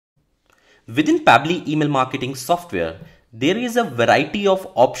Within Pabbly email marketing software, there is a variety of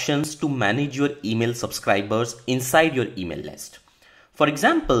options to manage your email subscribers inside your email list. For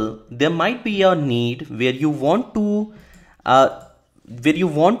example, there might be a need where you want to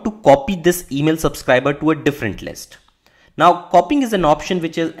copy this email subscriber to a different list. Now, copying is an option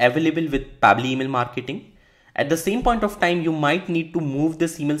which is available with Pabbly email marketing. At the same point of time, you might need to move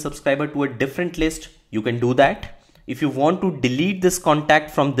this email subscriber to a different list. You can do that. If you want to delete this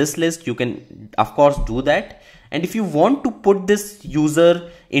contact from this list, you can of course do that. And if you want to put this user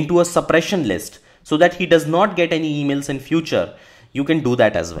into a suppression list so that he does not get any emails in future, you can do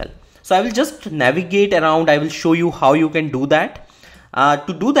that as well. So I will just navigate around. I will show you how you can do that.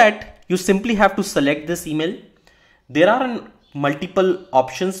 To do that, you simply have to select this email. There are multiple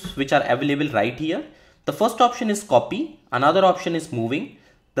options which are available right here. The first option is copy, another option is moving,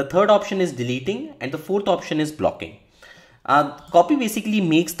 the third option is deleting, and the fourth option is blocking. Copy basically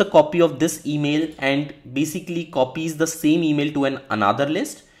makes the copy of this email and basically copies the same email to another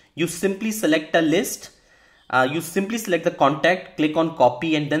list. You simply select a list, you simply select the contact, click on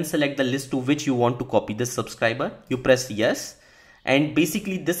copy, and then select the list to which you want to copy this subscriber. You press yes, and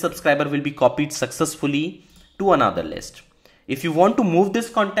basically this subscriber will be copied successfully to another list. If you want to move this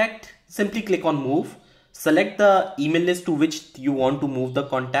contact, simply click on move, select the email list to which you want to move the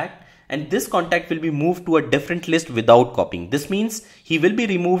contact, and this contact will be moved to a different list without copying. This means he will be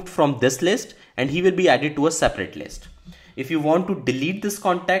removed from this list and he will be added to a separate list. If you want to delete this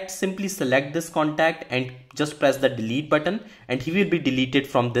contact, simply select this contact and just press the delete button, and he will be deleted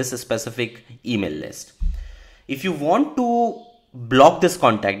from this specific email list. If you want to block this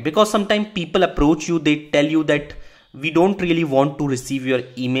contact, because sometimes people approach you, they tell you that we don't really want to receive your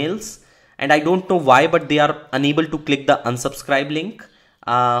emails, and I don't know why, but they are unable to click the unsubscribe link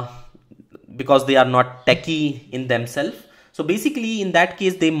because they are not techie in themselves. So basically in that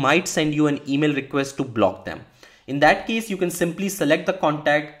case, they might send you an email request to block them. In that case, you can simply select the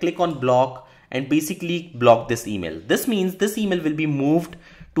contact, click on block, and basically block this email. This means this email will be moved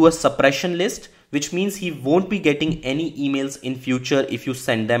to a suppression list, which means he won't be getting any emails in future if you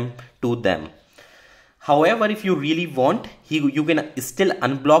send them to them. However, if you really want, you can still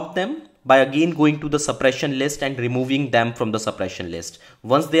unblock them by again going to the suppression list and removing them from the suppression list.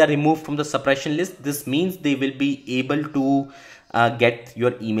 Once they are removed from the suppression list, this means they will be able to get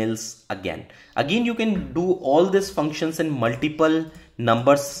your emails again. Again, you can do all these functions in multiple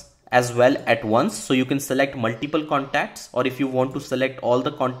numbers as well at once. So you can select multiple contacts, or if you want to select all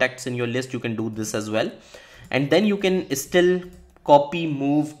the contacts in your list, you can do this as well. And then you can still copy,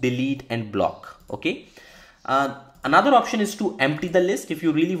 move, delete, and block. Okay. Another option is to empty the list. If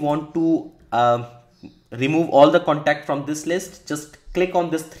you really want to remove all the contact from this list, just click on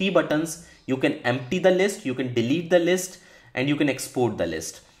these three buttons. You can empty the list, you can delete the list, and you can export the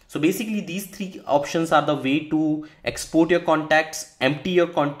list. So basically these three options are the way to export your contacts, empty your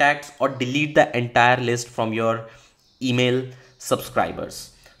contacts, or delete the entire list from your email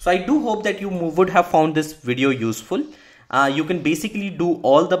subscribers. So I do hope that you would have found this video useful. You can basically do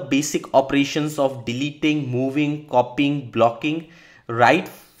all the basic operations of deleting, moving, copying, blocking right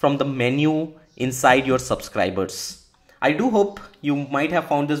from the menu inside your subscribers. I do hope you might have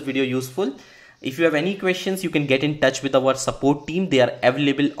found this video useful. If you have any questions, you can get in touch with our support team. They are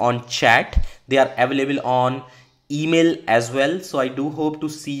available on chat. They are available on email as well. So I do hope to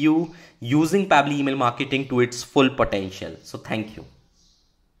see you using Pabbly email marketing to its full potential. So thank you.